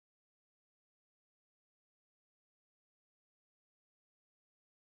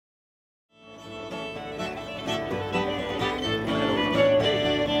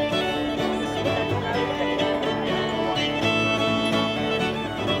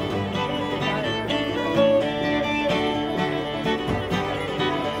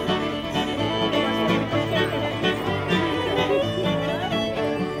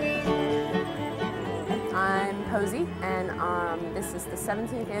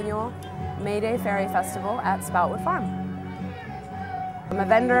annual May Day Fairy Festival at Spoutwood Farm. I'm a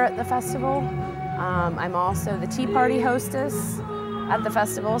vendor at the festival. I'm also the tea party hostess at the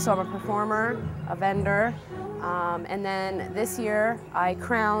festival, so I'm a performer, a vendor. And then this year I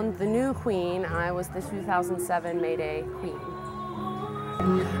crowned the new queen. I was the 2007 May Day queen.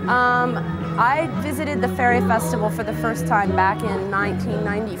 I visited the Fairy Festival for the first time back in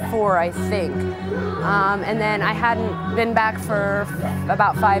 1994, I think. And then I hadn't been back for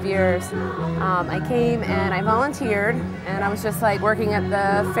about 5 years. I came and I volunteered, and I was just like working at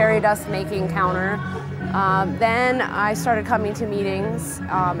the fairy dust making counter. Then I started coming to meetings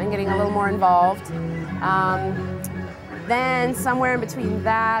and getting a little more involved. Then somewhere in between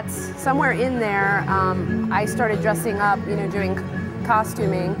that, somewhere in there, I started dressing up, doing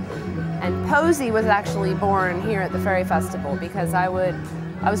costuming, and Posie was actually born here at the Fairy Festival because I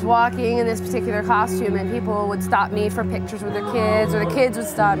was walking in this particular costume and people would stop me for pictures with their kids, or the kids would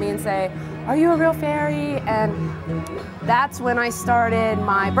stop me and say, "Are you a real fairy?" And that's when I started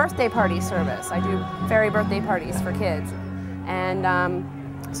my birthday party service. I do fairy birthday parties for kids, and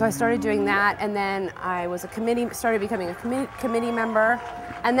so I started doing that, and then I was started becoming a committee member,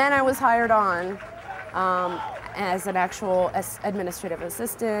 and then I was hired on as an actual administrative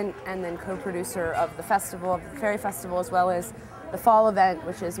assistant and then co-producer of the festival, of the Fairy Festival, as well as the fall event,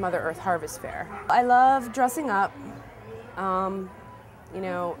 which is Mother Earth Harvest Fair. I love dressing up,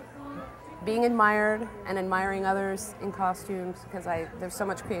 being admired and admiring others in costumes, because there's so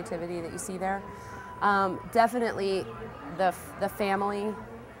much creativity that you see there. Definitely the family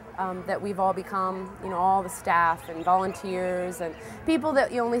that we've all become, all the staff and volunteers and people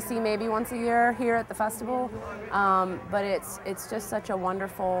that you only see maybe once a year here at the festival. But it's just such a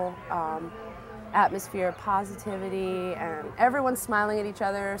wonderful atmosphere of positivity, and everyone's smiling at each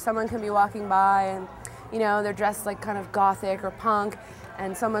other. Someone can be walking by and they're dressed like kind of gothic or punk,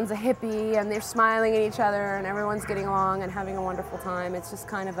 and someone's a hippie and they're smiling at each other, and everyone's getting along and having a wonderful time. It's just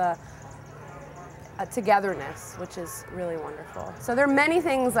kind of a togetherness, which is really wonderful. So there are many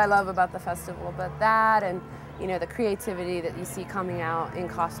things I love about the festival, but that and the creativity that you see coming out in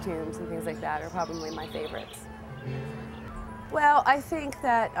costumes and things like that are probably my favorites. Well, I think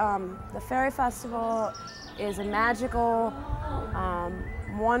that the Fairy Festival is a magical,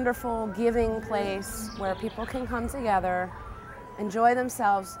 wonderful, giving place where people can come together, enjoy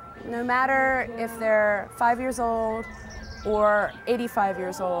themselves, no matter if they're 5 years old or 85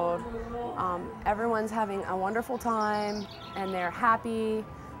 years old. Everyone's having a wonderful time and they're happy,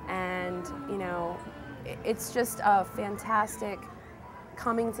 and it's just a fantastic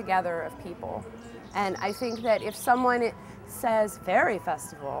coming together of people. And I think that if someone says Fairy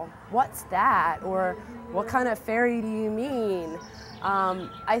Festival, what's that, or what kind of fairy do you mean,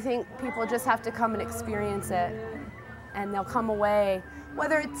 I think people just have to come and experience it, and they'll come away,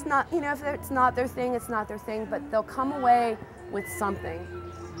 whether it's not, if it's not their thing, it's not their thing, but they'll come away with something.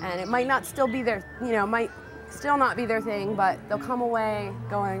 And it might not still be their, might still not be their thing, but they'll come away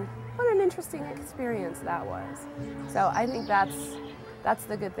going, what an interesting experience that was. So I think that's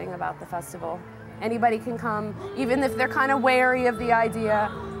the good thing about the festival. Anybody can come, even if they're kind of wary of the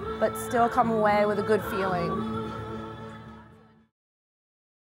idea, but still come away with a good feeling.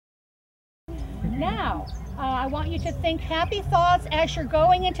 Now, I want you to think happy thoughts as you're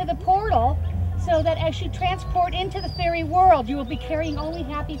going into the portal, so that as you transport into the fairy world, you will be carrying only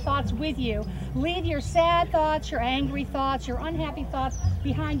happy thoughts with you. Leave your sad thoughts, your angry thoughts, your unhappy thoughts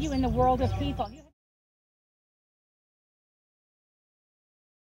behind you in the world of people.